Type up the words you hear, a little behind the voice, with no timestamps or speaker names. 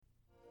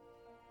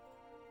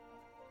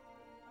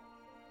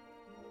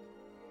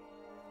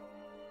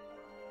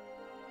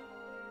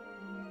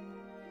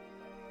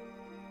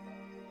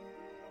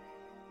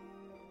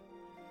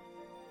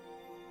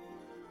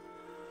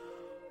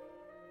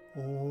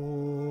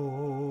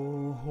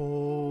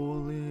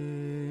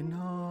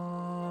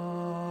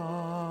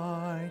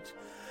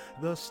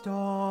The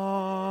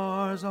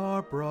stars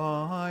are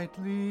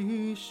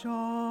brightly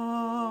shining.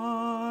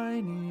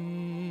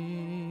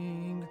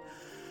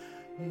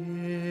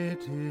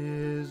 It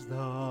is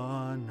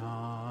the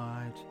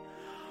night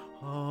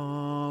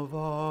of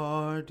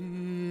our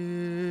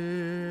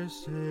dear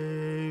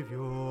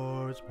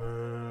Saviour's birth.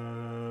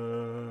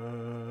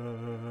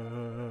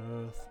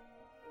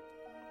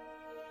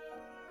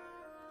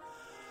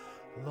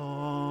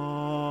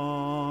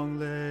 Long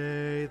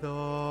lay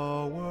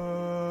the world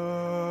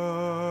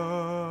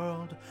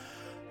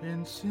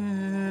in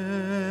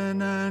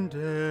sin and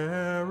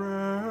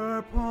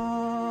error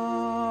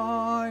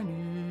pining,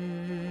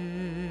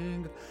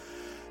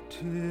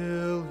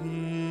 till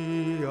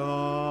he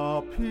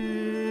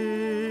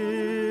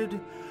appeared,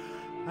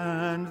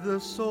 and the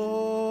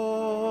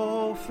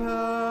soul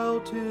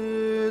felt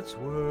its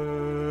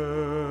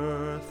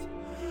worth,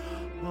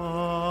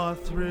 a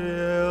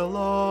thrill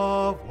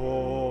of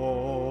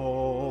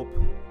hope.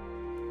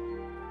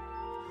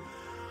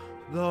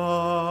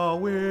 The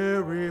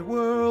weary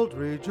world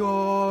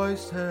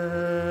rejoices,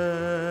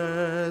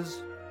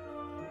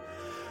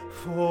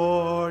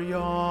 for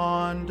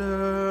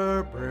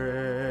yonder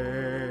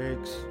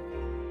breaks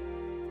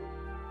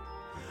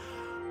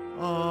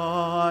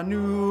a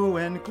new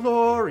and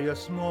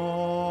glorious morn.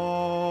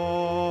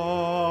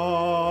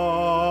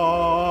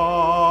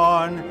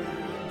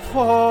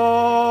 Fall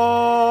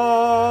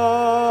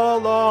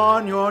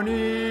on your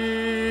knees,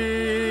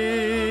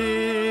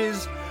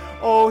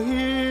 oh,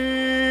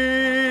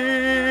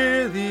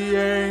 hear the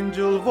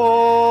angel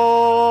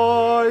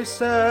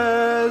voices,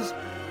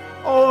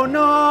 O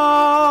night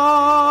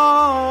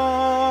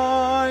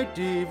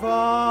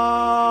divine,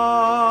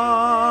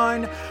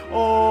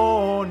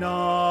 O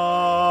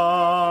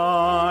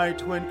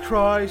night when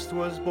Christ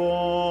was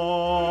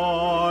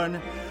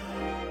born,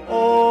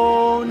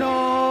 O night,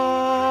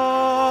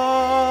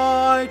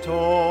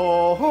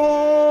 O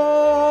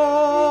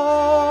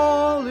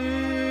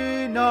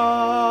holy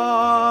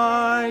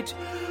night,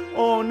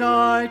 O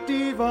night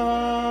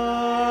divine.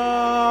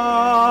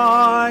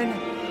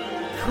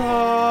 Christ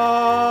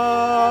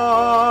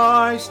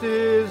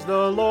is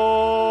the Lord.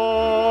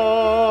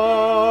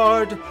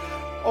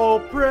 Oh,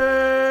 praise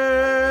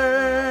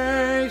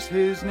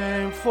his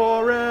name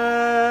forever.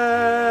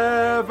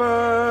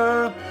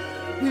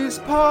 His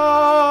power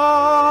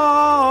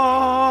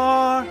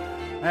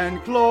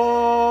and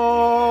glory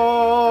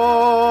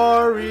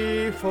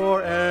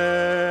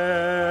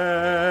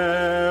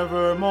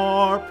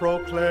forevermore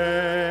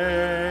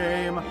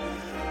proclaim.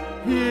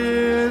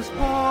 His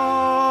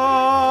power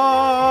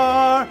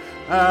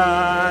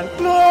and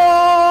glory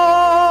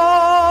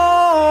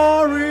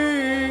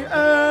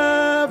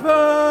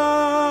ever,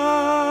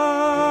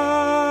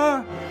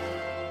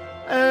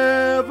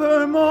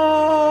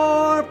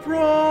 evermore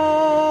proclaim.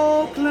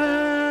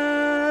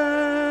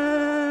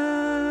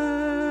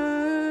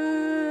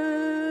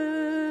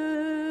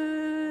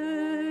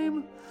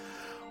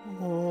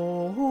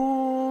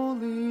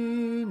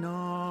 Holy night,